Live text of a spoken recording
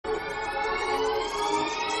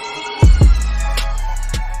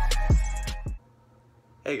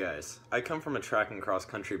Hey guys, I come from a track and cross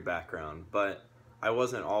country background, but I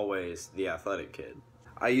wasn't always the athletic kid.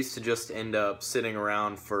 I used to just end up sitting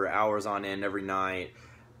around for hours on end every night,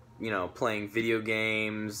 playing video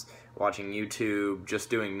games, watching YouTube, just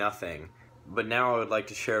doing nothing. But now I would like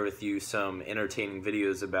to share with you some entertaining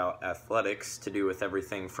videos about athletics to do with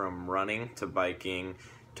everything from running to biking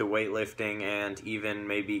to weightlifting and even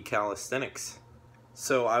maybe calisthenics.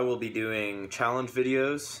 So I will be doing challenge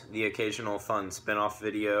videos, the occasional fun spin-off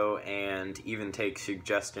video, and even take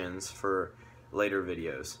suggestions for later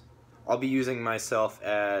videos. I'll be using myself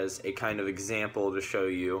as a kind of example to show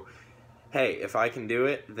you, hey, if I can do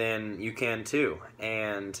it, then you can too.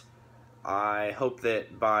 And I hope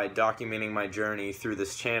that by documenting my journey through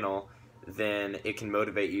this channel, then it can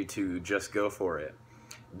motivate you to just go for it.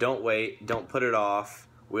 Don't wait, don't put it off.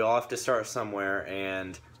 We all have to start somewhere,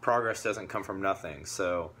 and progress doesn't come from nothing,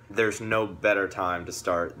 so there's no better time to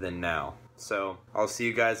start than now. So I'll see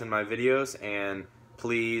you guys in my videos, and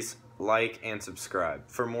please like and subscribe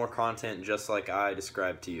for more content just like I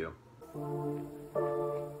described to you.